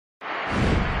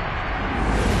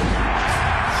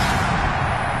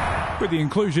With the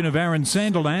inclusion of Aaron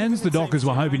Sandilands, the Dockers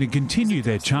were hoping to continue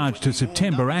their charge to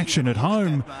September action at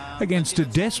home against a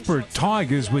desperate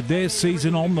Tigers with their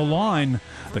season on the line.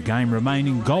 The game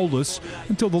remaining goalless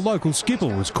until the local skipper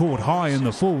was caught high in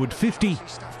the forward 50,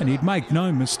 and he'd make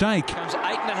no mistake. Comes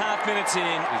 8.5 minutes in,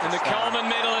 and the Coleman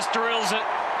medalist drills it.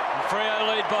 Freo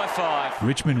lead by 5.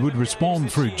 Richmond would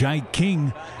respond through Jake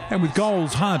King, and with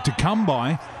goals hard to come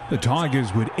by, the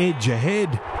Tigers would edge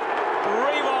ahead.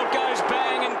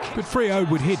 But Freo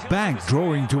would hit back,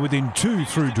 drawing to within 2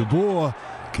 through De Boer.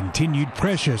 Continued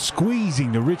pressure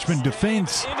squeezing the Richmond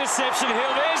defence. Interception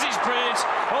Hill, there's his bridge.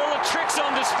 All the tricks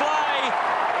on display.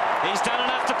 He's done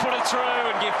enough to put it through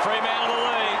and give Fremantle the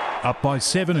lead. Up by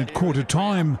 7 at quarter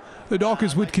time, the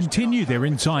Dockers would continue their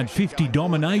inside 50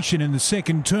 domination in the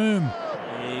second term.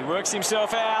 He works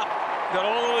himself out, got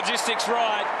all the logistics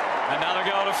right. Another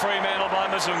goal to Fremantle by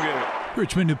Mzungu.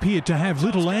 Richmond appeared to have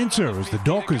little answer as the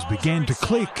Dockers began to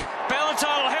click.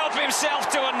 Ballantyne will help himself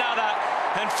to another,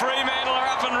 and Fremantle are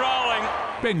up and rolling.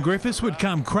 Ben Griffiths would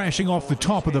come crashing off the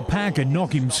top of the pack and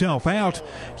knock himself out.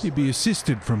 He'd be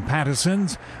assisted from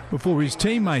Patterson's before his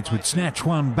teammates would snatch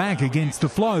one back against the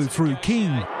flow through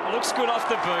King. Looks good off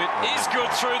the boot, is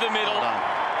good through the middle.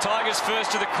 Tigers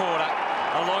first to the quarter,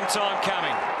 a long time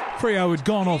coming. Freo had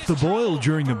gone off the boil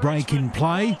during the break in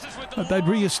play, but they'd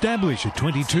re-establish a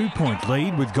 22-point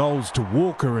lead with goals to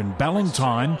Walker and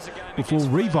Ballantyne before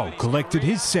Revolt collected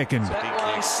his second.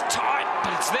 That one's tight,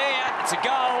 but it's there. It's a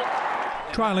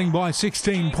goal. Trailing by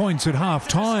 16 points at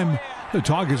half-time, the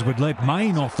Tigers would let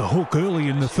Main off the hook early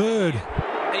in the third.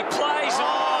 He plays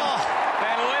on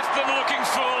and left them looking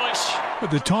foolish.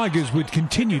 But the Tigers would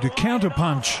continue to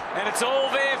counterpunch. And it's all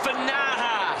there for Nahas.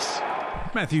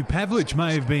 Matthew Pavlich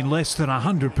may have been less than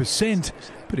 100%,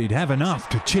 but he'd have enough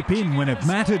to chip in when it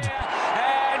mattered.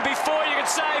 And before you could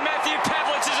say Matthew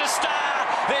Pavlich is a star,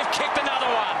 they've kicked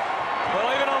another one.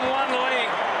 Well, even on one leg,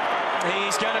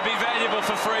 he's going to be valuable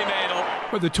for Fremantle.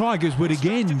 But the Tigers would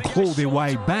again claw their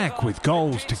way back with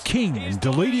goals to King and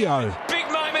Delidio.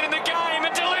 Big moment in the game,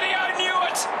 and Delidio knew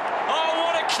it. Oh,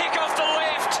 what a kick off the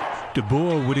left. De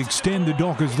Boer would extend the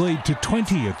Dockers' lead to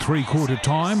 20 at three-quarter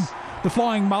time. The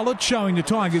flying mullet showing the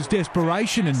Tigers'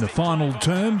 desperation in the final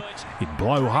term. He'd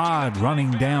blow hard running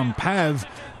down Pav,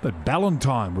 but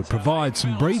Ballantyne would provide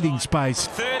some breathing space.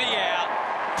 30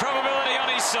 out, probability on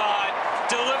his side,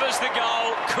 delivers the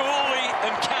goal coolly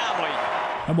and calmly.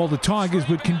 And while the Tigers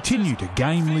would continue to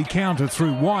gamely counter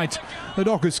through White, the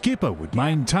Dockers skipper would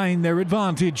maintain their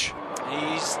advantage.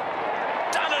 He's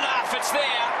done enough, it's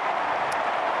there.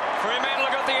 Fremantle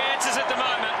have got the answers at the moment.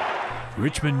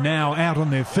 Richmond now out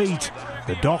on their feet.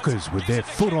 The Dockers with their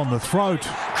foot on the throat.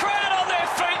 Crowd on their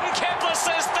feet, and Kepler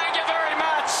says thank you very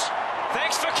much.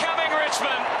 Thanks for coming,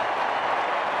 Richmond.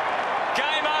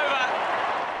 Game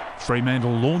over.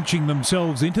 Fremantle launching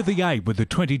themselves into the 8 with a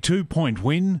 22-point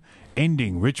win,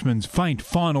 ending Richmond's faint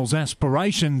finals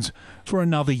aspirations for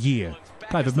another year.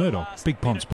 David Murdoch, Big Pond Sports.